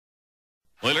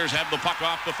Oilers have the puck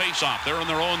off the face-off. They're in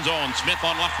their own zone. Smith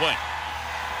on left wing.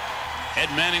 Ed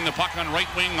manning the puck on right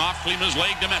wing off Klima's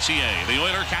leg to Messier. The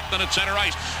Oiler captain at center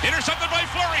ice. Intercepted by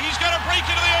Fleury. He's got a break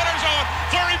into the Oiler zone.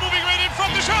 Fleury moving right in from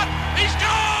the shot. He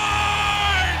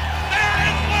scored! There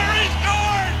is Fleury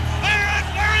scored! There is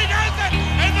Fleury does it!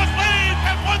 And the Flames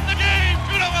have won the game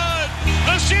 2-1.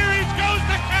 The series goes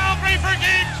to Calgary for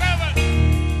Game 7.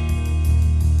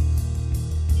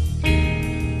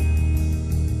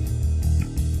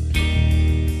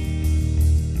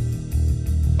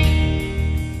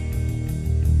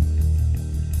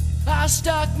 I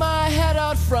stuck my head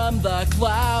out from the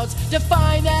clouds to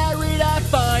find that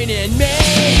redefining me.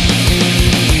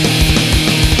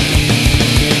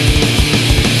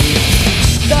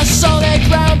 The solid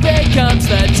ground becomes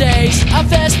the taste of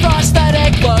this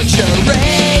prosthetic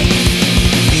luxury.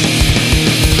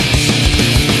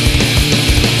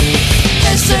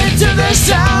 Listen to the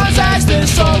sounds as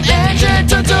this old engine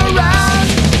turns around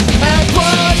and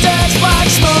closes black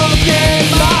smoke in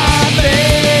my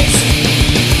face.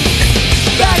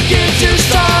 That gives you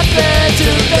something to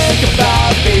think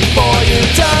about before you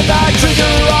turn the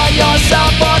trigger on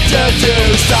yourself or to do.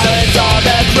 Silence all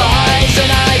the cries, and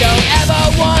I don't ever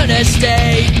wanna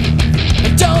stay.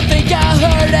 I don't think I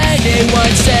heard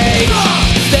anyone say,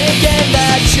 thinking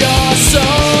that you're so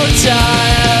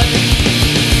tired.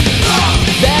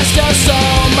 There's still so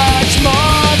much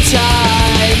more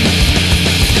time.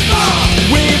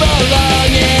 We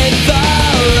belong in the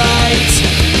right,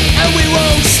 and we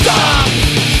won't stop.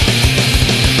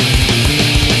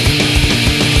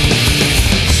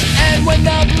 When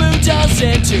the blue dulls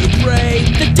into gray,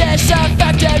 the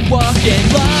disaffected walk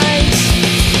in lines.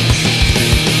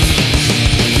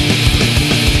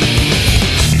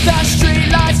 The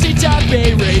streetlights need to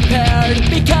be repaired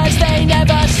because they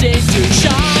never seem to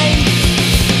shine.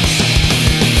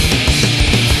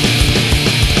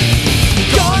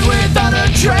 Gone without a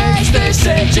trace, this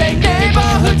aging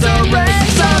neighborhood's a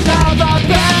race. Somehow the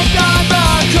bank on the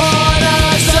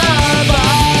corner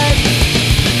survived.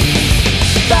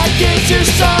 That gives you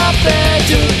something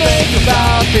to think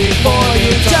about before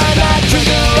you turn that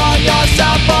trigger on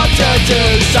yourself or to do.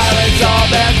 Silence all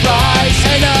their cries,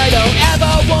 and I don't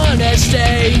ever wanna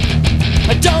stay.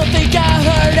 I don't think I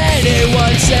heard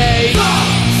anyone say,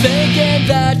 thinking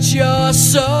that you're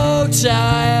so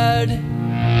tired.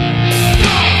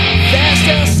 There's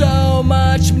still so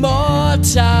much more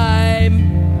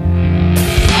time.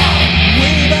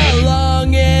 We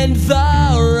belong in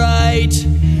the right,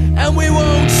 and we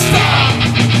won't stop.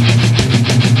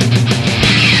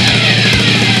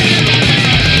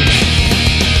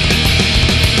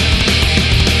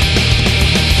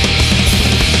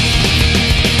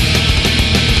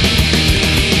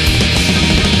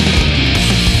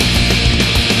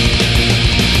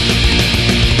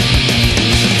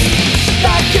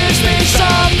 That gives me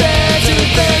something to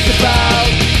think about.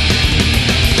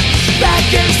 That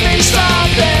gives me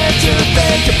something to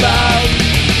think about.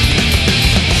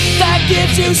 That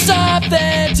gives you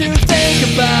something to think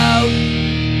about.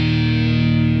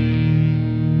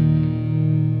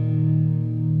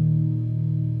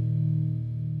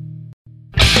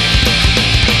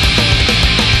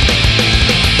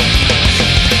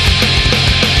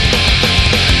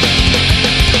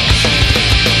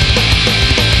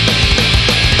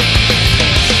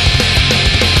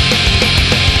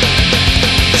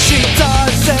 She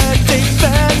doesn't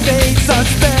defend me,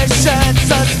 suspicion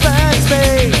suspects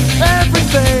me.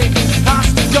 Everything has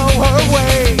to go her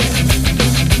way.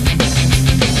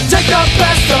 Take the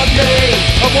best of me,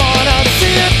 I wanna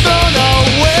see it thrown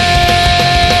away.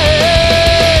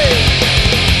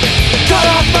 Cut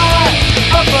off my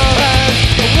upper hand,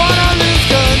 I wanna lose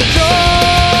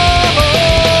control.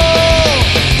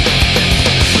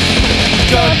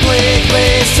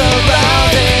 Completely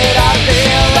surrounded, I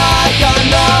feel like I'm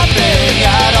nothing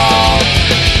at all.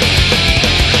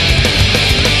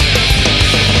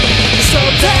 So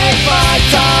take my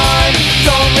time,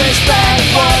 don't respect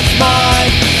what's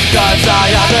mine, 'cause I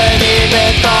haven't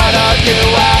even thought of you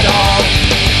at all.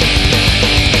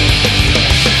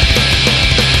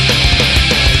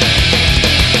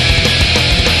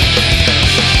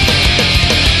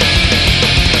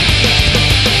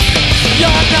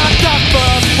 You're not the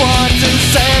first one to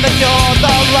say that you're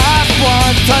the last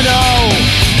one to know.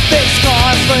 These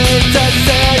costly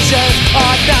decisions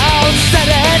are now set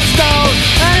in stone,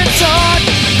 and it's hard,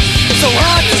 so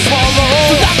hard to swallow.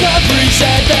 The lack of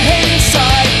reason, the hate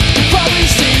inside, you probably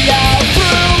see out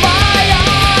through my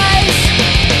eyes.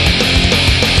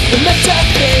 And meant to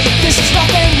be, this is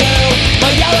nothing new.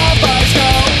 My yellow bars go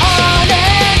on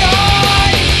and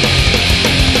on.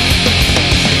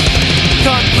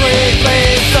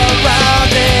 Completely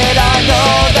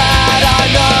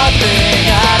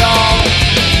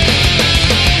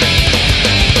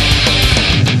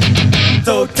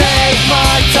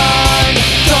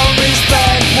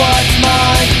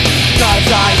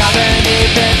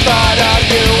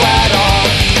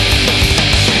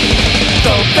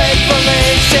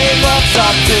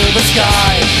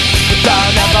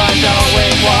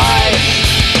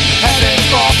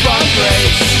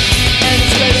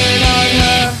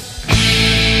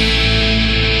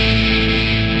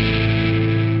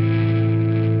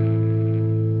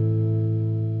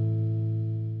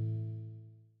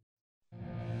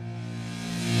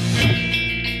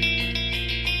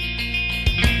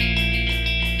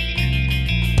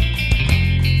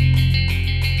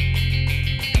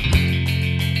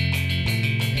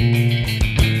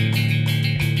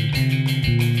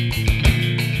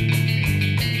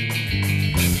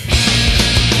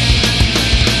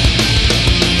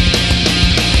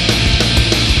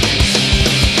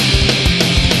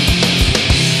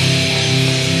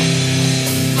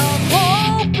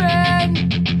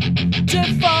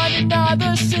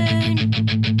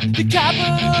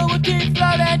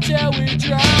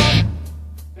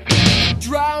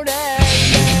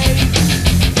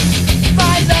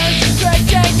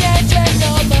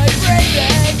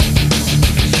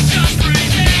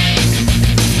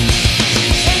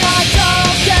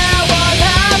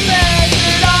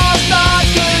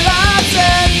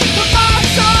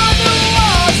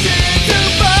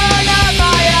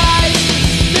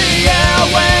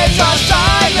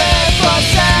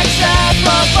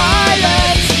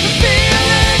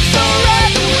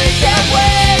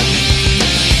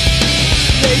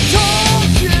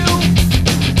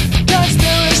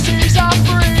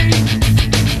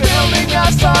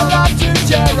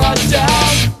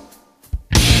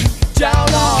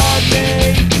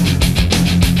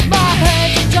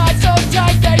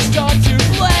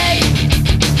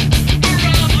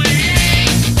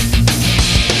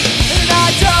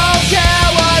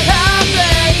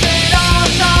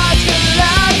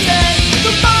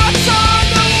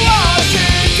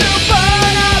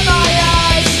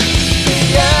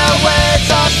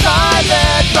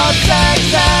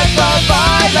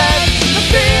violent. The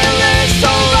feeling's so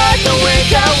right that we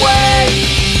can't wait.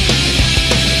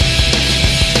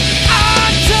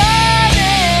 I'm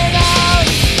turning out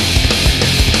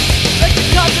like the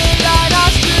cousin line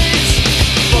our streets,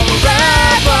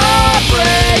 forever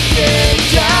breaking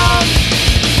down,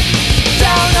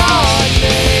 down on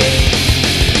me.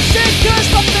 Think there's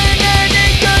nothing any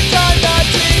good on the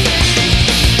TV.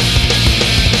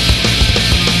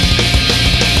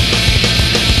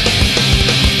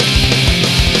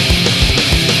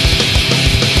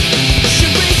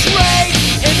 Should we trade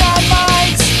in our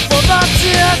minds for the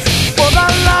tears, for the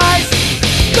lies?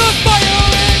 The fire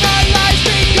in our lives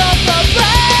becomes the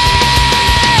pain.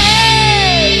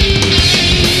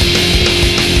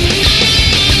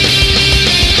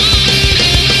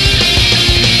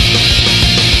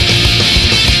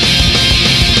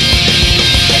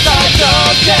 If I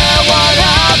don't care what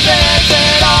happens,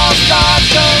 it all starts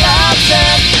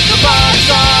collapsing. The marks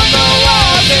on the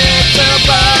wall seem to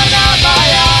burn out my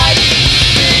eyes.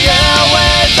 The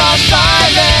airwaves are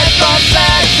silent from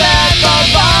sex and from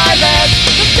violence.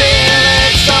 The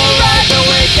feeling's so right that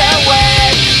we can't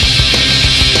wait.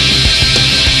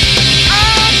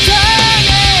 I'm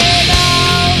turning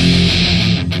out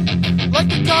like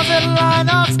the covered line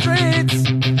of streets,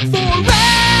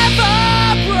 forever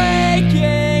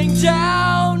breaking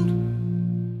down.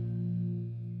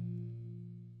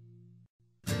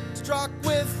 Struck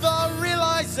with the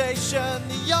realization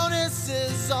the onus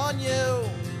is on you,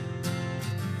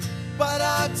 but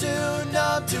I'm too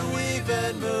numb to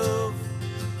even move.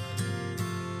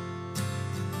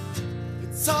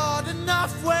 It's hard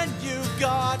enough when you've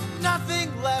got nothing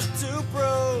left to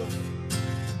prove.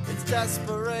 It's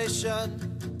desperation.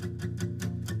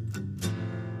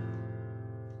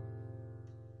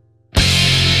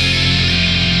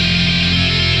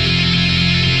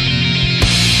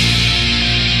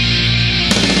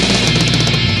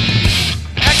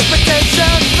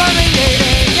 Expectations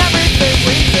permeating everything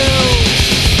we do.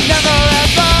 Never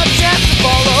ever chance to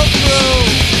follow through.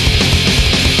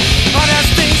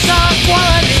 Honesty's a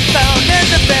quality found in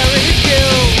the very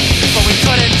few, but we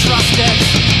couldn't trust it,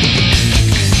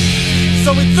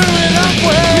 so we threw it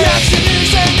away. Reaction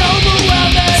isn't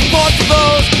overwhelming. Support for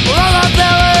those who are on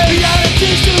belly.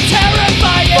 Reality's too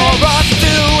terrifying for us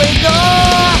to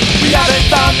ignore. We haven't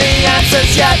found the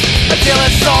answers yet until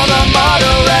it's all the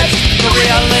moderates. The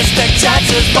realistic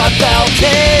chances, but they'll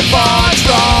keep on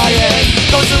trying.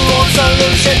 Those who own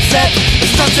solutions set,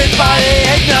 instructed by the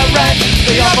ignorant.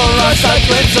 They offer us a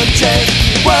glimpse of change.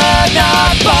 We're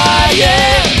not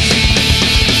buying.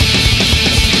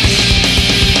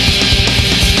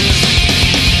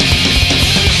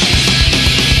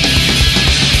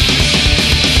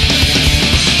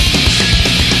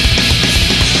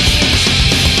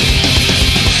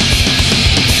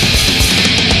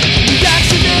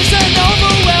 Reaction isn't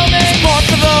overwhelming. Support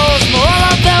for those more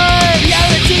out there.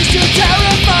 Reality's too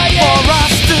terrifying for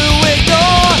us to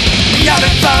ignore. We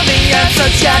haven't found the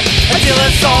answers yet until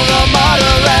it's all the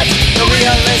moderates. The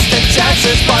realistic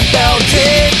chances, but they'll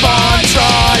keep on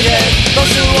trying.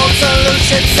 Those who own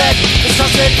solutions set,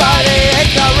 instructed by the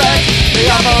ignorant. They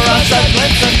offer us a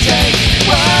glimpse of change.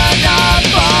 We're not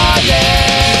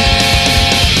buying.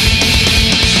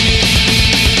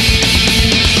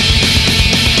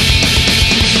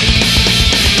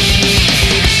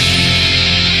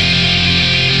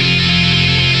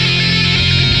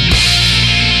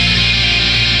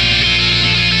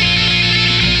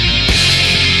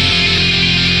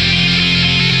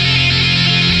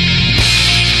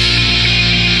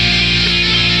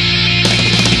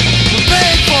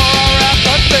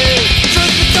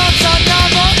 Truth be told, on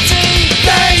novelty,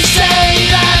 they say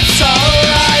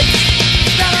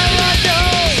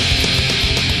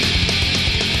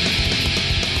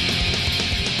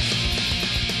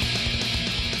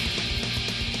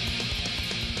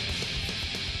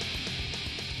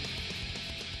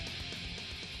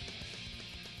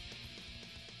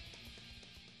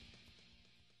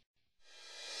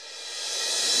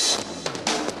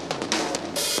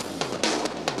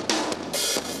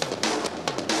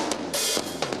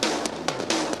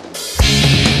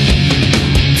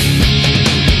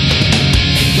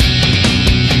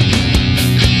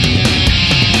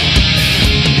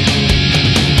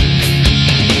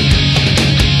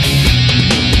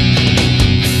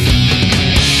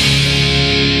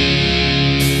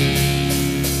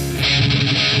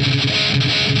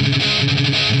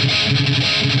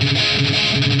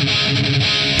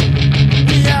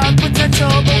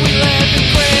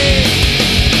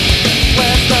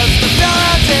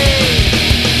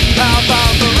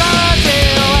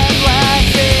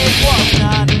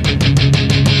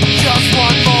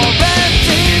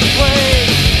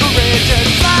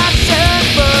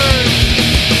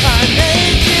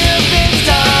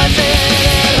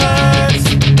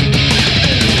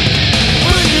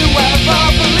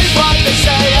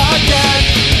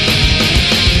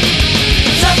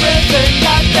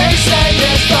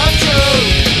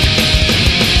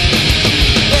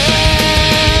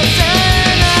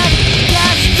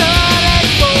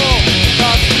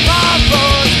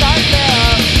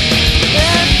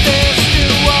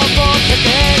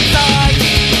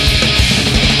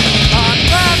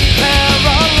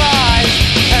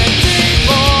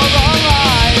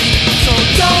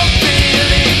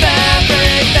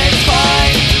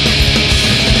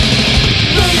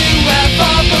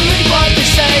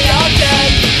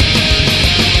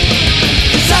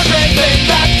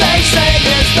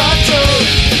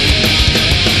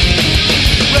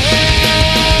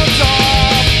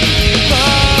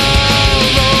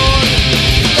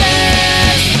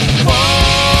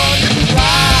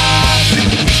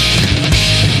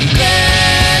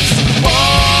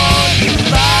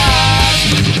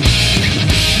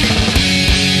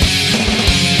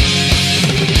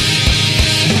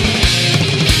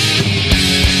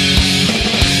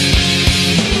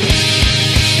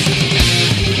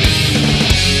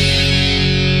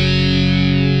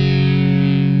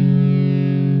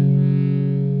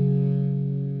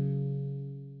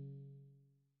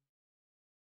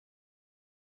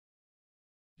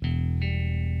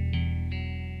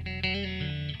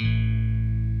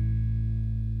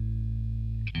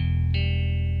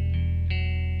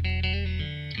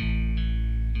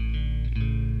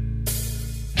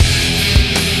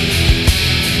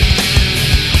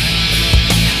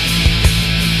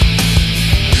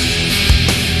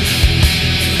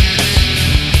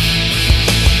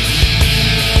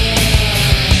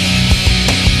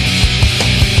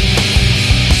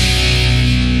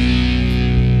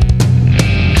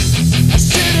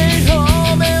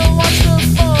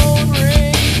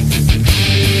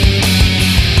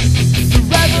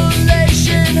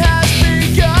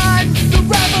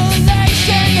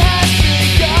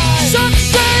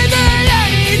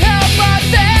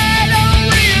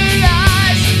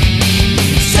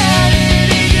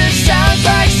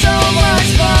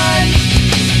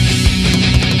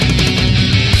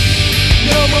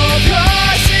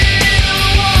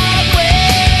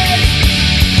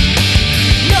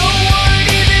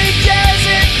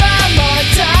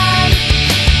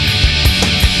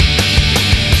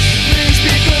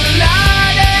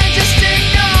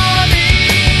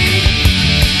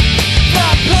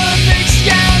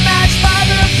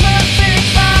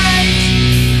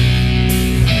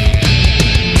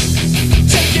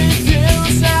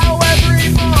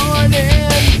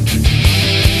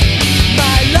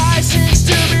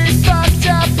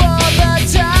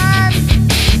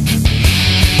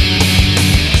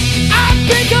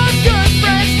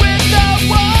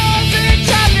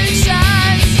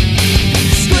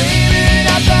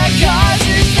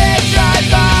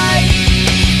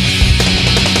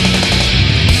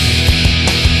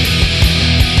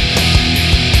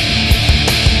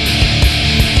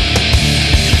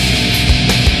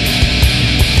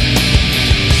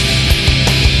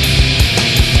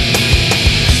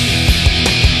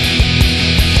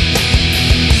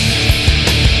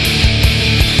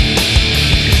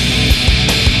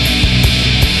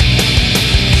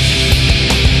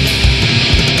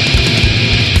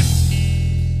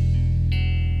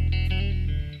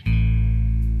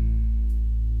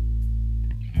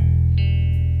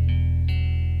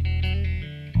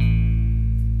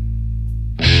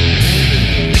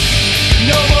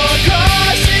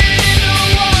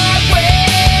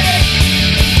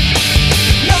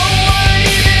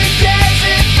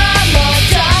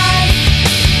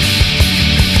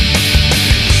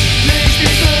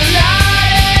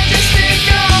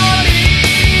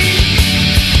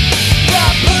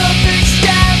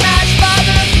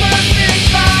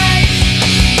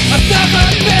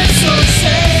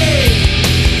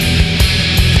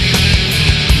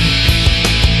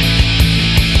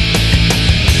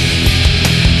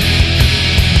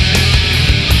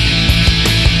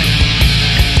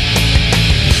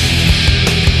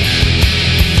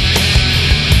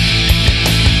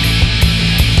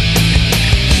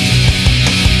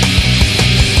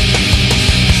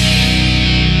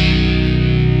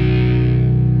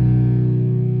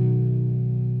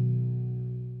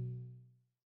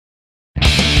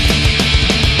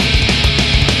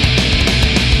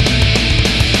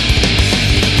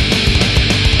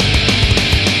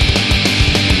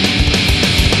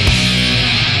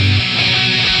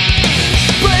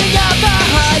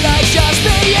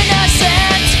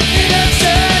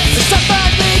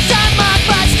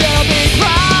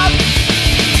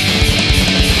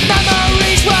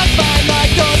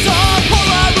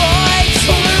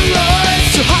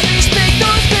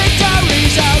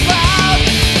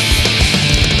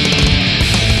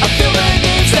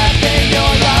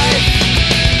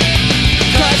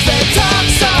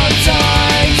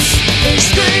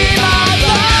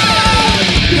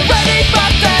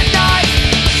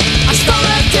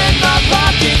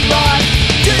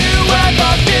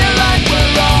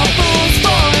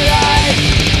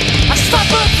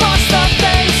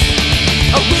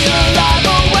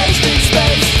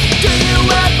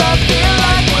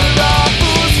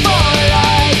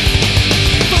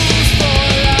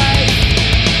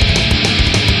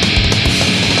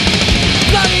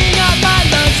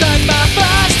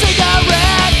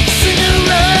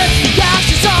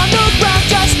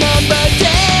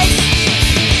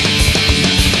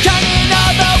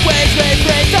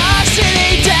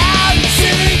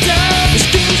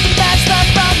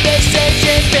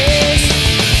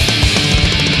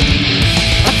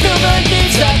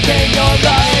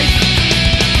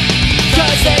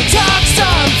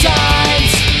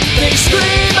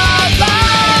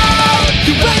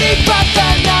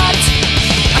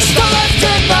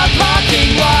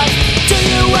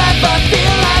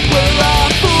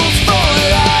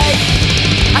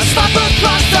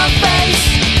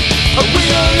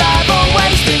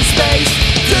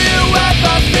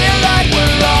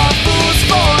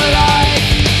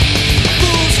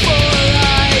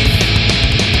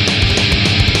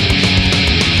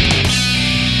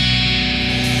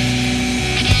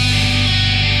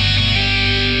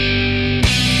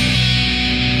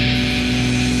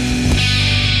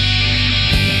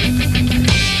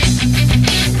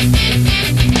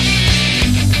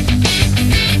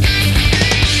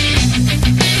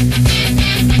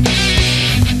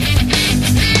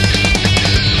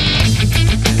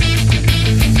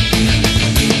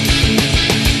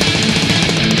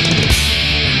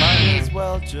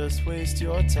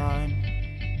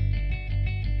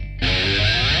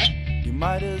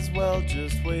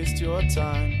just waste your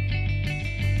time.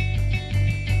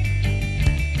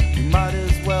 You might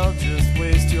as well just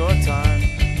waste your time.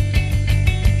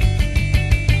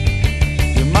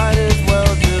 You might as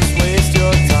well just waste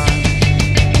your time.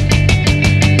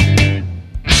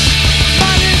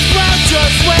 Might as well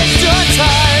just waste your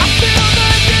time. I feel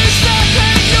the need stuck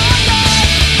in your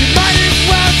life. You might as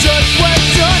well just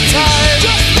waste your time.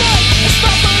 Just look, it's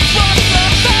nothing from the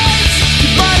face.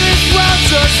 You might as well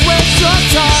just waste your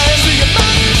time. So you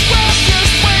might as well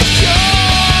just waste your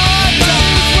time.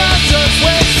 Might as well just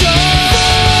waste your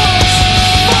time.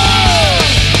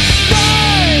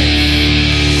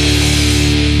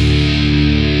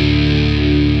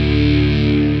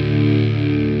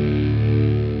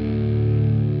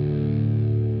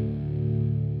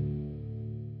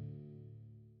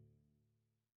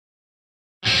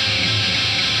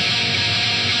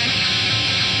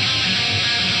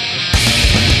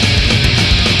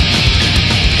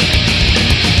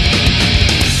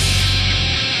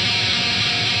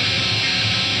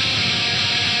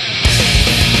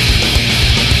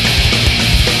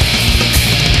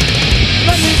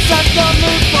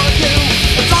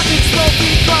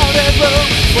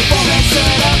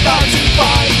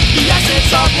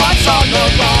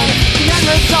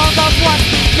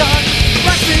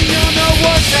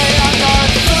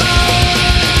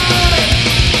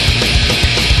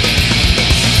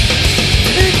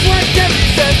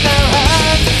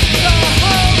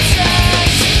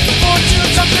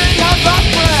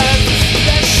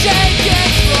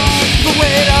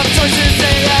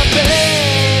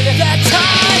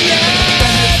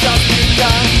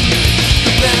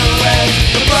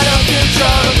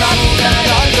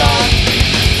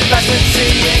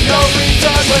 Seeing no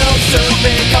return will soon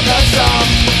become the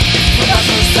sum.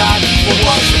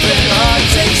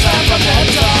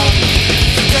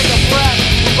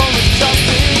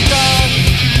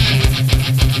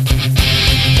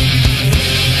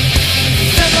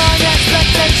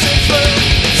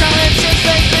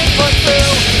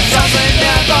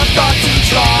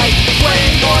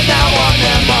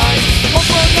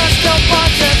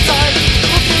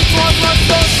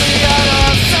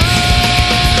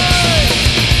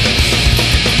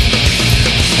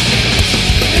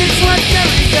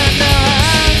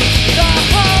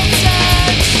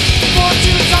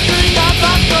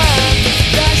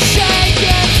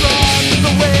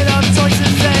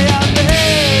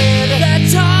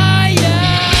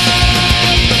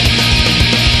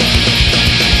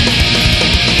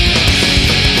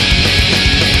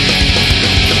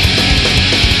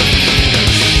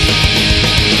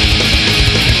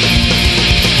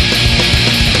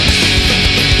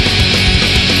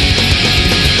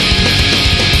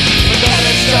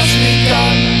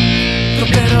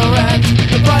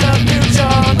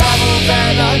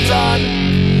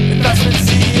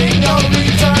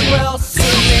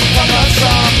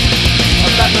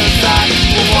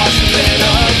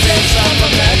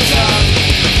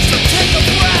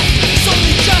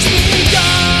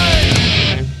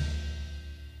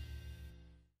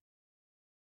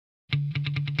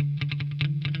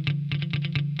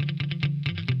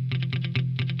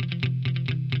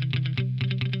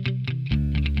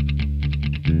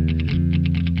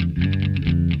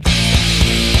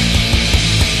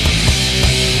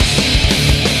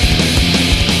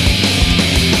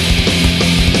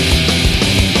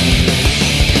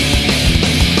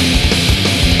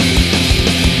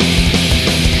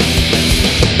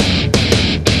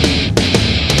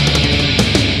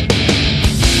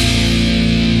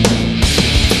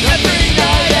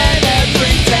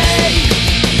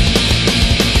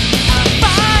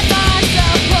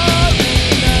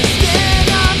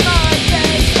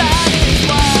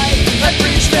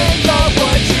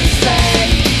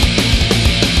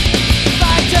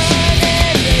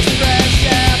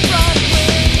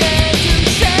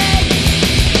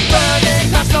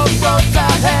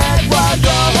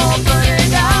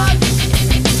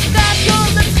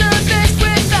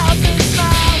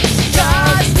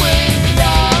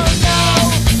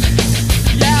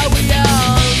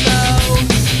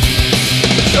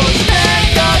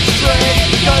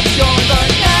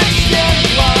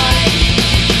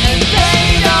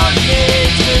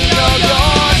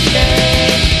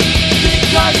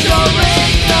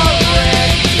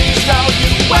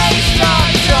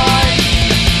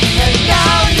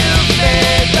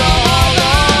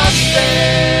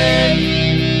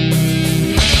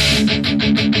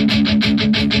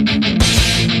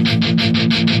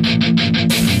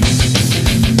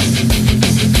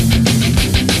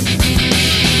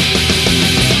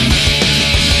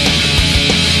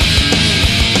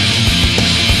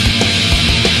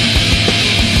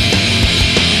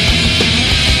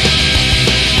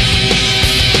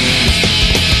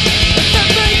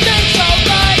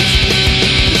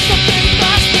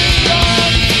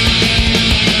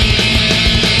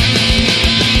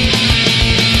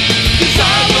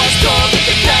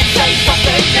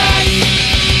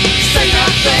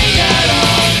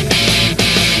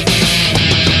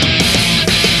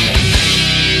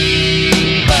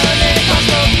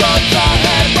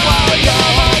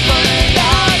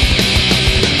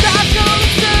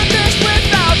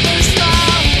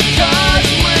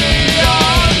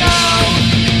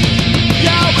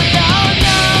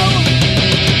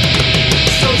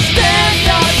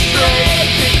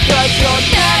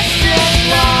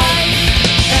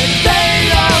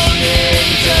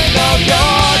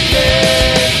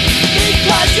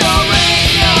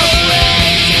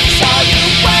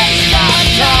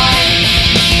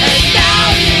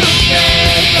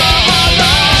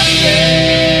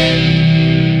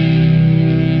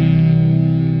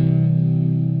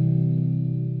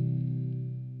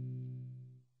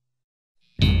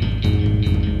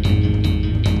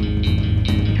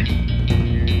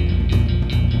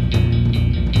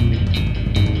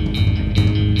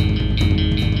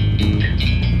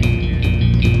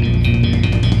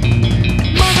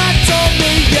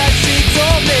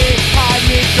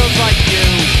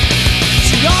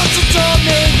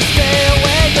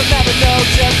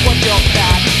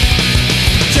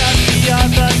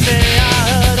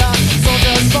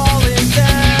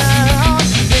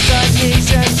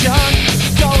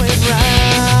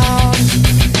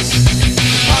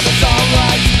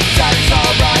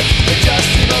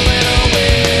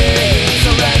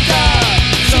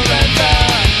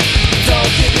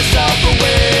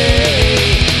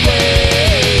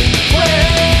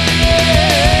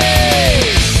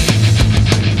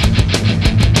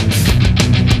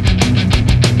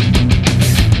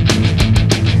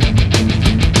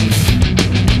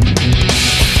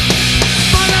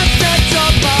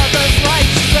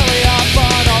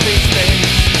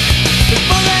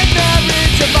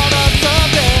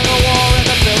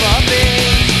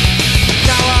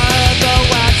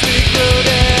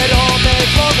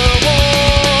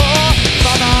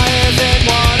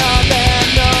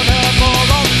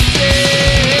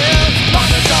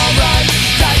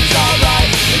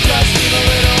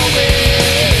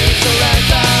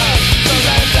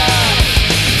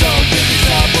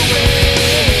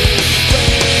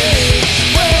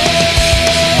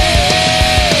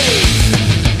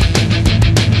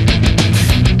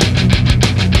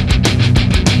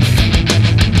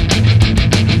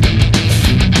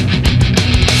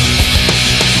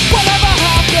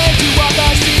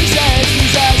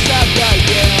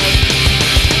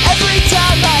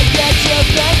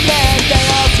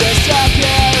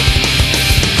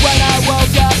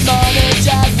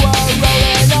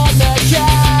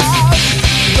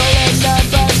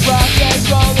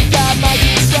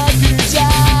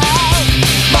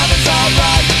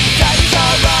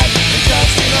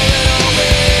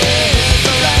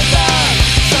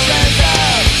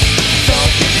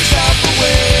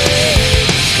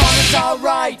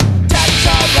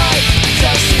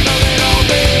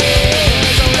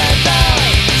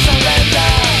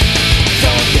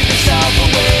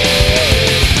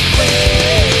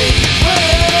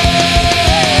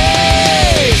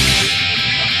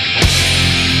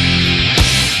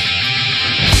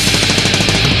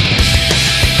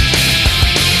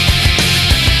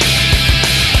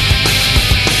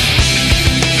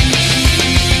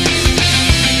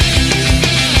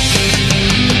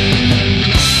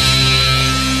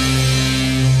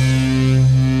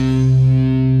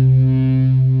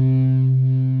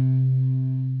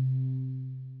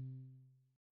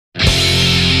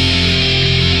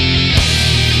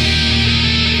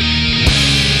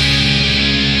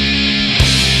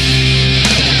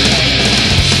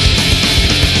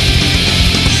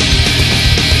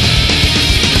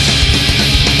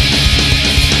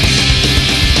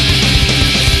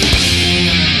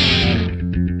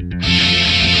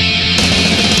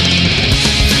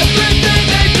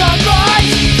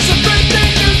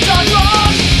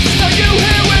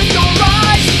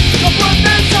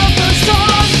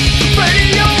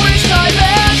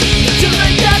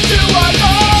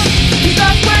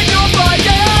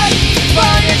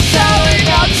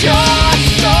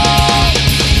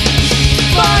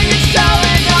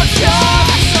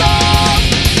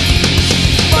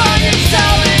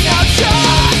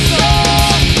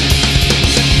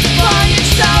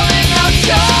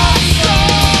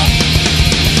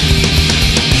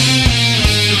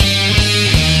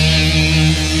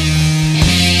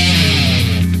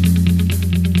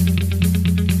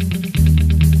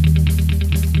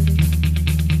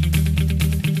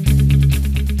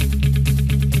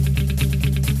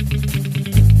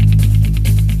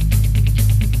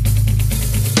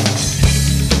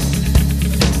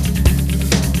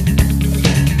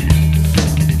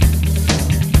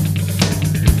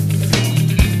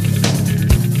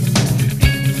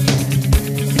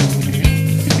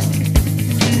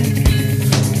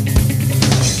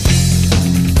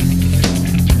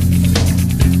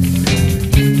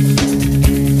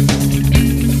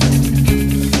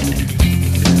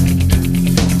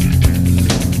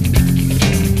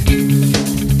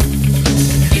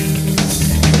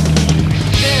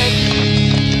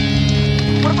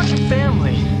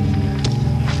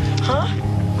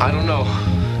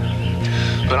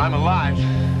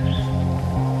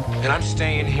 And I'm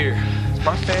staying here.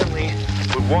 My family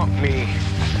would want me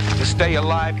to stay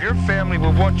alive. Your family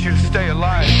would want you to stay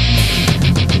alive.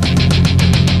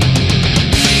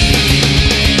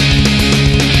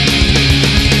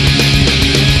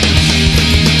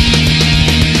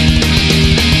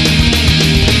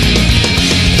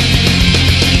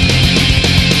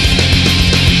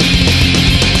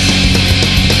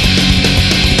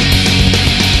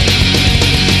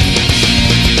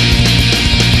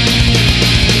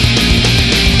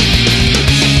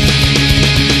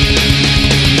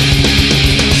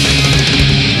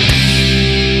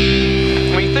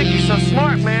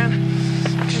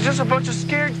 A bunch of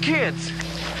scared kids.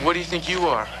 What do you think you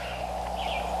are?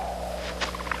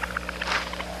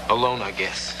 Alone, I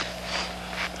guess.